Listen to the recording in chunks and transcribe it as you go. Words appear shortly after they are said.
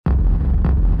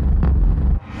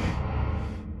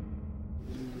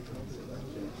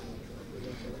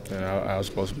and I was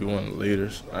supposed to be one of the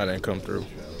leaders. I didn't come through.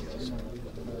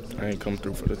 I didn't come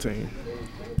through for the team.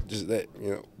 Just that,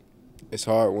 it's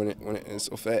hard when it ends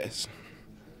so fast.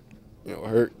 It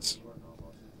hurts.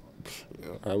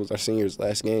 I was our senior's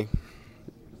last game.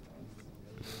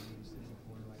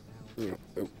 It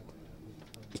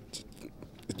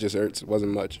just hurts. It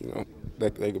wasn't much,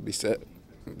 They could be set.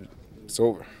 It's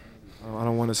over. I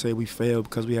don't want to say we failed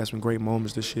because we had some great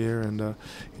moments this year, and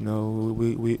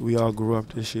we all grew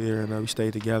up this year, and we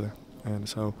stayed together. And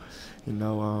so,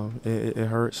 it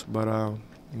hurts, but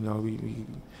we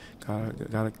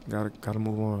gotta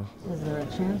move on. Is there a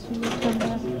chance you would come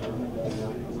back?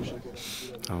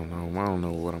 I don't know. I don't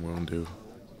know what I'm gonna do.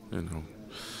 I don't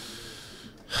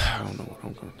know what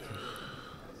I'm gonna do.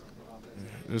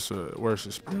 It's the worst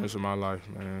experience of my life,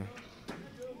 man.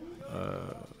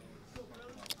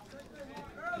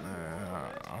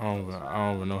 I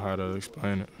don't even know how to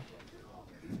explain it.